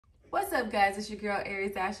What's up, guys? It's your girl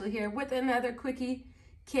Aries Ashley here with another quickie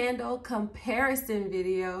candle comparison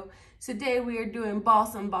video. Today we are doing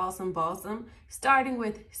Balsam, starting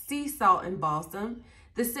with sea salt and balsam.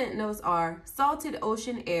 The scent notes are salted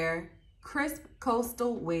ocean air, crisp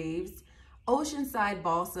coastal waves, oceanside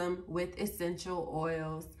balsam with essential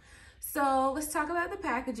oils. So let's talk about the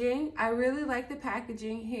packaging. I really like the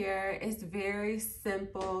packaging here. It's very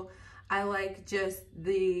simple. I like just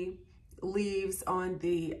the leaves on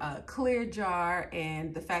the clear jar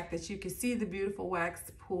and the fact that you can see the beautiful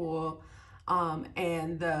wax pool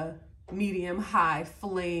and the medium high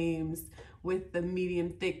flames with the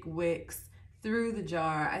medium thick wicks through the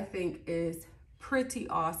jar, I think is pretty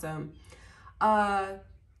awesome.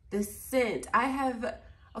 The scent,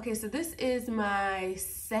 okay, so this is my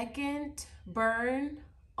second burn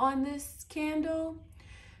on this candle.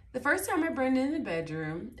 The first time I burned it in the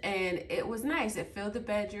bedroom and it was nice. It filled the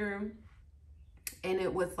bedroom and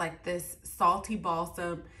it was like this salty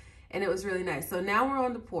balsam and it was really nice. So now we're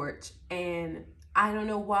on the porch and I don't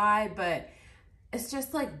know why, but it's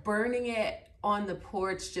just like burning it on the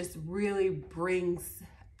porch just really brings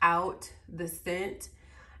out the scent.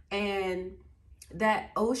 And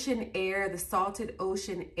that ocean air, the salted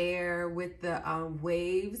ocean air with the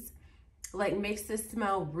waves, like makes this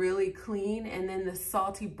smell really clean. And then the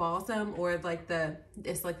salty balsam, or like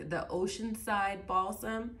it's like the oceanside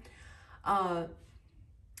balsam,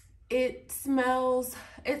 it smells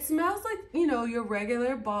like, you know, your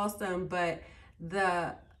regular balsam, but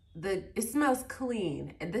it smells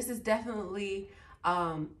clean. And this is definitely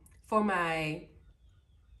for my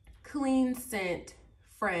clean scent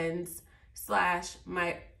friends slash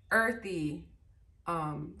my earthy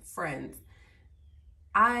friends.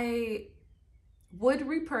 I would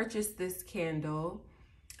repurchase this candle.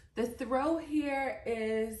 The throw here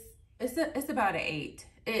is, it's about an 8.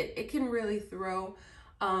 It can really throw.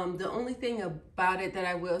 The only thing about it that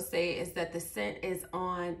I will say is that the scent is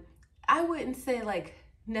on, I wouldn't say like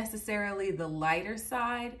necessarily the lighter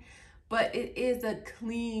side, but it is a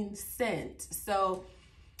clean scent. So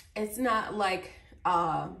it's not like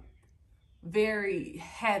very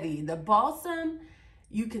heavy. The balsam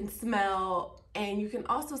you can smell, and you can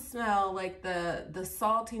also smell like the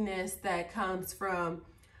saltiness that comes from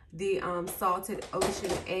the salted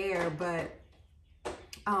ocean air, but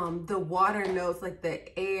the water notes, like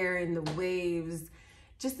the air and the waves,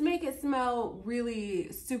 just make it smell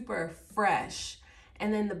really super fresh.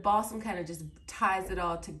 And then the balsam kind of just ties it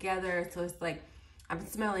all together. So it's like, I'm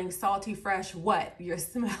smelling salty fresh what? You're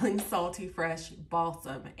smelling salty fresh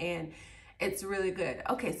balsam, and it's really good.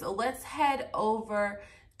 Okay, so let's head over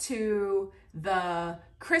to the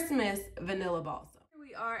Christmas vanilla balsam. Here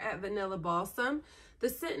we are at vanilla balsam. The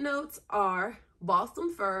scent notes are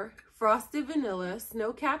balsam fir, frosted vanilla,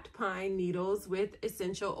 snow-capped pine needles with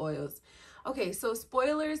essential oils. Okay, so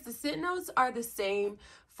spoilers, the scent notes are the same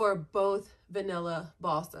for both vanilla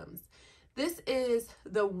balsams. This is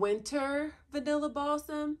the winter vanilla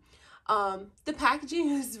balsam. The packaging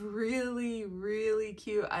is really, really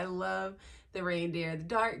cute. I love the reindeer, the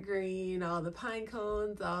dark green, all the pine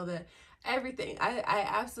cones, all the everything. I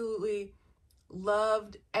absolutely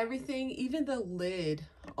loved everything. Even the lid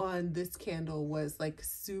on this candle was like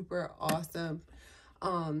super awesome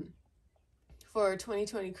for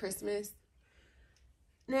 2020 Christmas.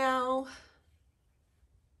 Now,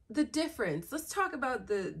 the difference, let's talk about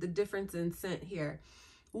the difference in scent here.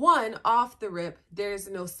 One, off the rip, there's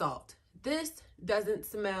no salt. This doesn't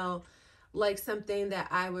smell like something that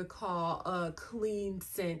I would call a clean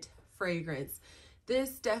scent fragrance.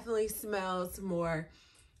 This definitely smells more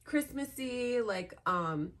Christmassy, like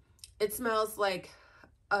it smells like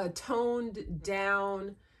a toned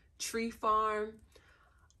down tree farm,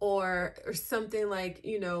 or something like,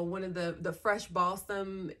 you know, one of the fresh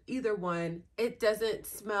balsam, either one. It doesn't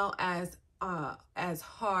smell as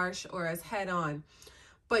harsh or as head on,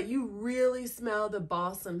 but you really smell the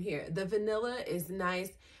balsam here. The vanilla is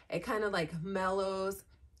nice. It kind of like mellows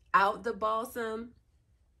out the balsam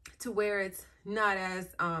to where it's not as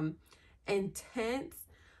intense,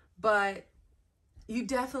 but you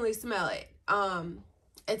definitely smell it.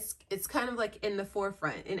 It's kind of like in the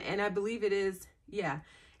forefront, and I believe it is, yeah,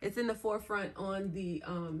 it's in the forefront on the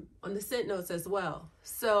scent notes as well.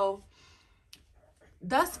 So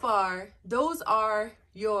thus far, those are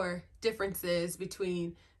your differences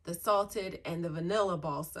between the salted and the vanilla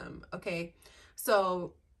balsam. Okay,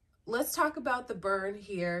 so let's talk about the burn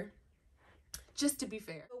here, just to be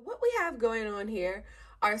fair. So what we have going on here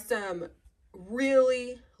are some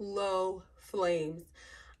really low flames.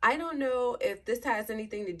 I don't know if this has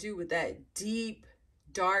anything to do with that deep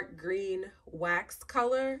dark green wax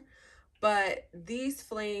color, but these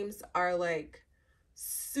flames are like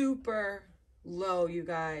super low, you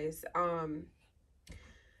guys.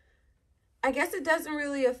 I guess it doesn't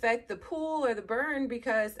really affect the pull or the burn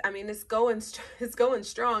because I mean it's going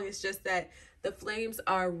strong. It's just that the flames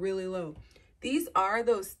are really low. These are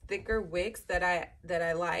those thicker wicks that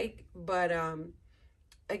I like, but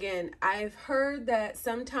again, I've heard that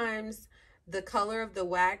sometimes the color of the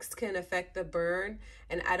wax can affect the burn,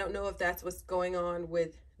 and I don't know if that's what's going on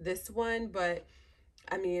with this one, but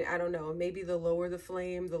I mean, I don't know, maybe the lower the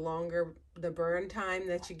flame, the longer the burn time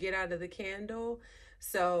that you get out of the candle.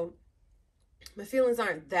 So my feelings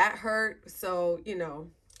aren't that hurt, so you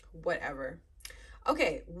know, whatever.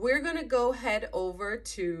 Okay, we're gonna go head over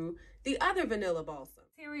to the other vanilla balsam.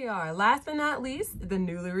 Here we are, last but not least, the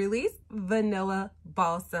newly released Vanilla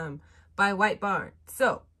Balsam by White Barn.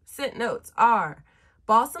 So, scent notes are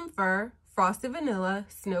balsam fir, frosted vanilla,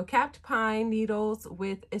 snow-capped pine needles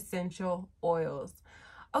with essential oils.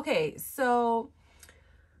 Okay, so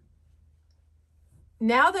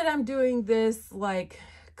now that I'm doing this like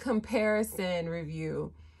comparison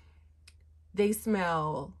review, they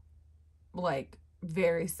smell like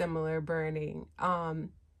very similar burning.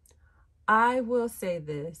 I will say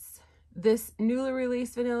this newly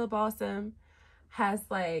released Vanilla Balsam has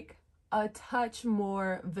like a touch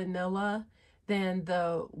more vanilla than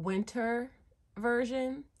the winter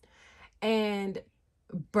version, and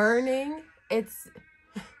burning, it's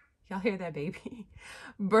y'all hear that, baby?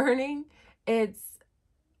 Burning, it's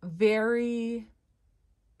very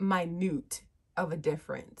minute of a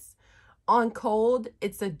difference. On cold,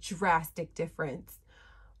 it's a drastic difference.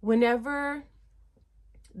 Whenever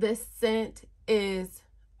this scent is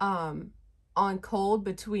on cold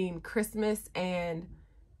between Christmas and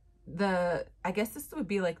I guess this would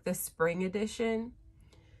be like the spring edition,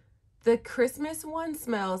 the Christmas one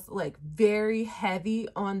smells like very heavy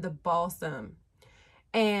on the balsam,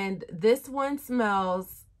 and this one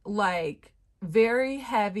smells like very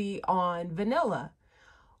heavy on vanilla.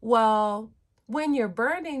 Well, when you're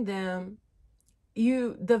burning them,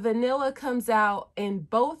 the vanilla comes out in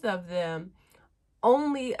both of them,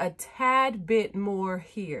 only a tad bit more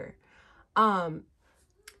here. But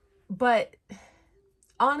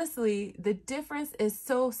honestly, the difference is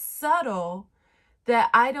so subtle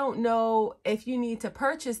that I don't know if you need to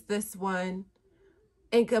purchase this one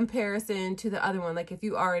in comparison to the other one, like if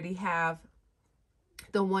you already have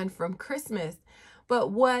the one from Christmas.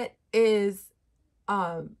 But what is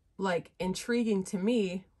like intriguing to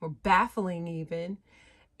me, or baffling even,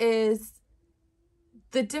 is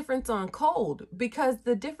the difference on cold, because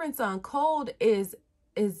the difference on cold is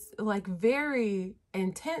like very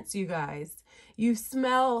intense, you guys. You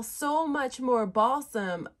smell so much more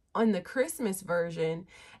balsam on the Christmas version,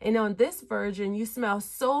 and on this version you smell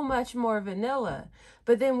so much more vanilla.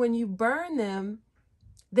 But then when you burn them,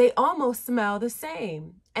 they almost smell the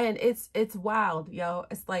same, and it's wild, yo.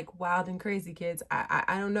 It's like wild and crazy, kids.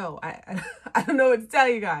 I don't know. I don't know what to tell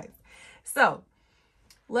you guys. So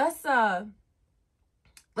let's kind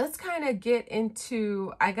of get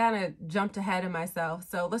into, I kind of jumped ahead of myself.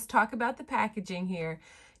 So let's talk about the packaging here.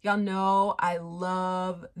 Y'all know I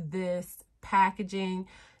love this packaging.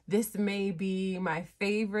 This may be my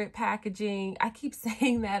favorite packaging. I keep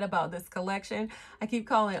saying that about this collection. I keep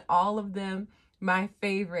calling all of them my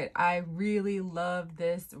favorite. I really love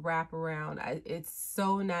this wraparound. It's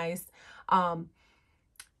so nice. I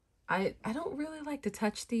don't really like to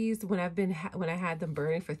touch these when I had them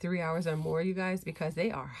burning for 3 hours or more, you guys, because they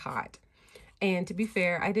are hot. And to be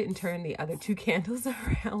fair, I didn't turn the other two candles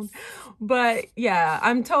around. But yeah,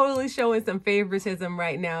 I'm totally showing some favoritism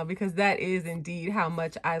right now because that is indeed how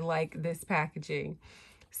much I like this packaging.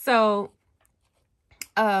 So,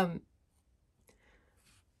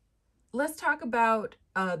 let's talk about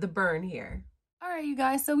the burn here. All right, you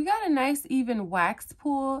guys, so we got a nice even wax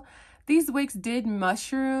pool. These wicks did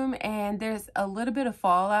mushroom, and there's a little bit of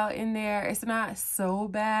fallout in there. It's not so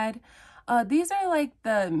bad. These are like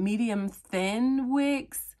the medium thin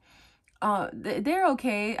wicks. They're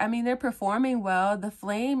okay. I mean, they're performing well. The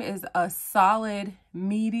flame is a solid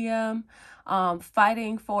medium,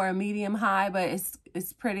 fighting for a medium high, but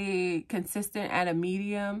it's pretty consistent at a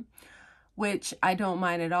medium, which I don't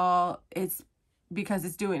mind at all. It's because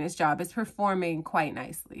it's doing its job. It's performing quite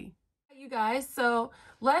nicely. You guys, so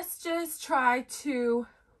let's just try to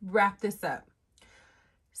wrap this up.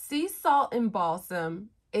 Sea Salt and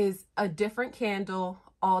Balsam is a different candle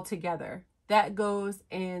altogether. That goes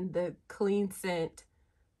in the clean scent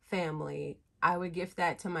family. I would gift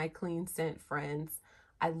that to my clean scent friends.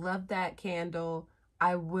 I love that candle.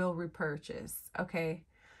 I will repurchase, okay?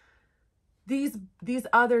 These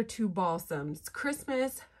other two balsams,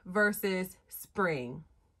 Christmas versus spring.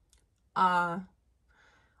 On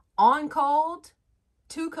cold,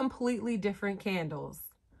 two completely different candles.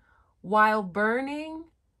 While burning,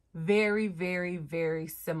 very, very, very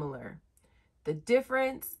similar. The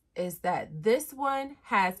difference is that this one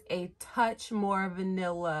has a touch more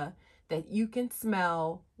vanilla that you can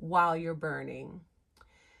smell while you're burning.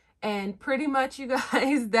 And pretty much, you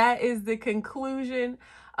guys, that is the conclusion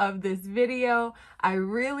of this video. I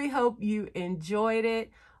really hope you enjoyed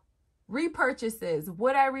it. Repurchases.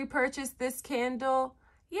 Would I repurchase this candle?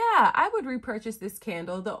 Yeah, I would repurchase this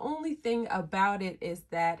candle. The only thing about it is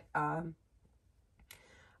that I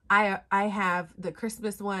have the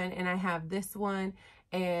Christmas one and I have this one,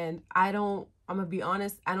 and I'm gonna be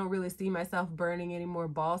honest, I don't really see myself burning any more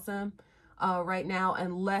balsam right now,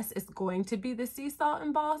 unless it's going to be the sea salt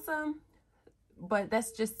and balsam. But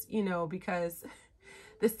that's just, you know, because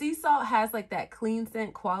the sea salt has like that clean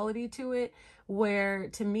scent quality to it, where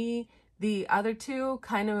to me, the other two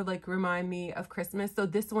kind of like remind me of Christmas. So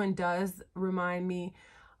this one does remind me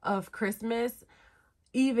of Christmas,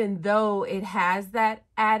 even though it has that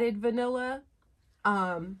added vanilla.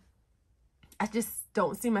 I just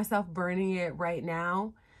don't see myself burning it right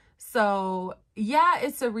now. So yeah,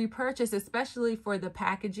 it's a repurchase, especially for the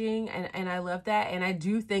packaging, and I love that. And I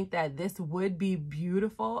do think that this would be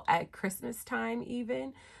beautiful at Christmas time,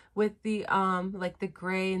 even with the like the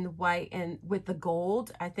gray and the white and with the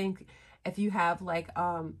gold. I think if you have like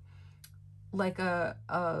a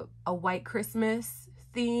white Christmas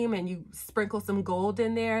theme and you sprinkle some gold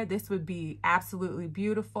in there, this would be absolutely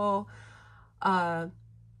beautiful. And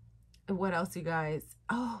what else, you guys?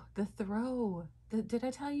 Oh, the throw. Did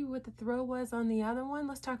I tell you what the throw was on the other one?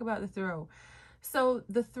 Let's talk about the throw. So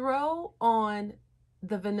the throw on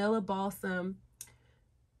the vanilla balsam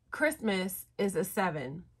Christmas is a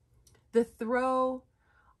 7. The throw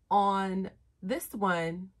on this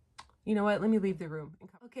one, you know what? Let me leave the room.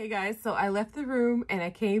 Okay, guys, so I left the room and I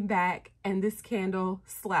came back and this candle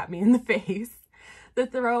slapped me in the face. The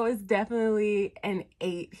throw is definitely an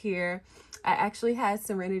 8 here. I actually had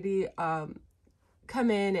Serenity come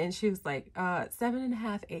in and she was like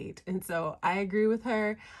 7.5, 8. And so I agree with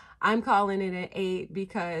her. I'm calling it an 8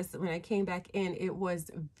 because when I came back in, it was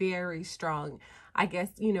very strong. I guess,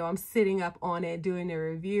 you know, I'm sitting up on it doing a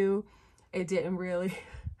review. It didn't really,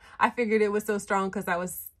 I figured it was so strong because I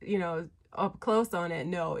was, you know, up close on it.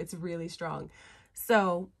 No, it's really strong.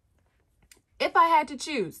 So if I had to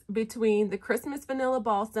choose between the Christmas vanilla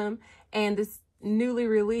balsam and this newly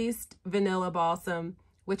released vanilla balsam,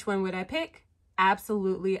 which one would I pick?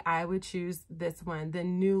 Absolutely, I would choose this one, the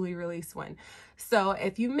newly released one. So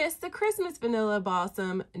if you missed the Christmas vanilla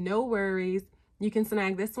balsam, no worries. You can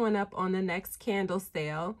snag this one up on the next candle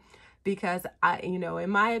sale because you know, in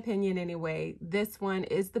my opinion anyway, this one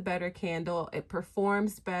is the better candle. It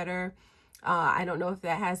performs better. I don't know if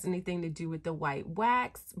that has anything to do with the white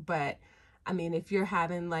wax, but I mean, if you're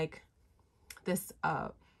having like this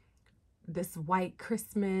this white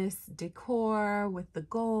Christmas decor with the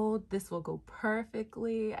gold, this will go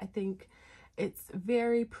perfectly. I think it's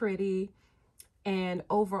very pretty, and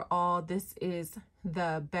overall this is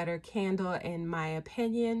the better candle in my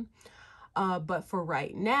opinion. But for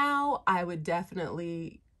right now, I would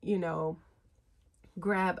definitely, you know,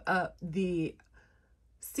 grab up the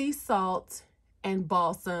sea salt and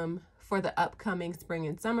balsam for the upcoming spring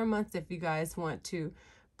and summer months if you guys want to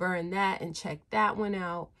burn that and check that one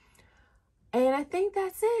out. And I think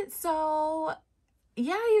that's it. So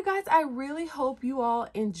yeah, you guys, I really hope you all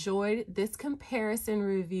enjoyed this comparison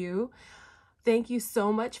review. Thank you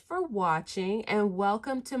so much for watching, and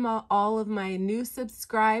welcome to all of my new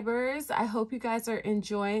subscribers. I hope you guys are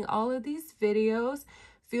enjoying all of these videos.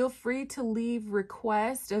 Feel free to leave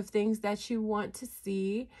requests of things that you want to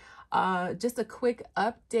see. Just a quick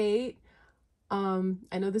update.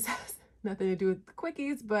 I know this has nothing to do with the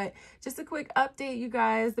quickies, but just a quick update, you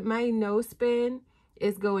guys. My nose spin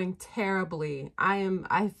is going terribly.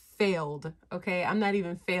 I failed, okay? I'm not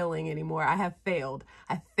even failing anymore. I have failed.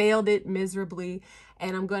 I failed it miserably,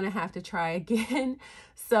 and I'm gonna have to try again.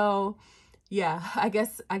 So yeah, I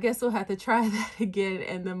guess we'll have to try that again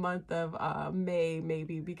in the month of May,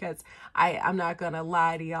 maybe, because I'm not gonna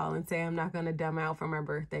lie to y'all and say I'm not gonna dumb out for my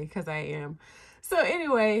birthday, because I am. So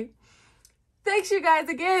anyway, thanks you guys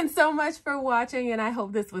again so much for watching, and I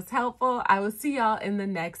hope this was helpful. I will see y'all in the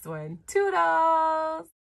next one. Toodles!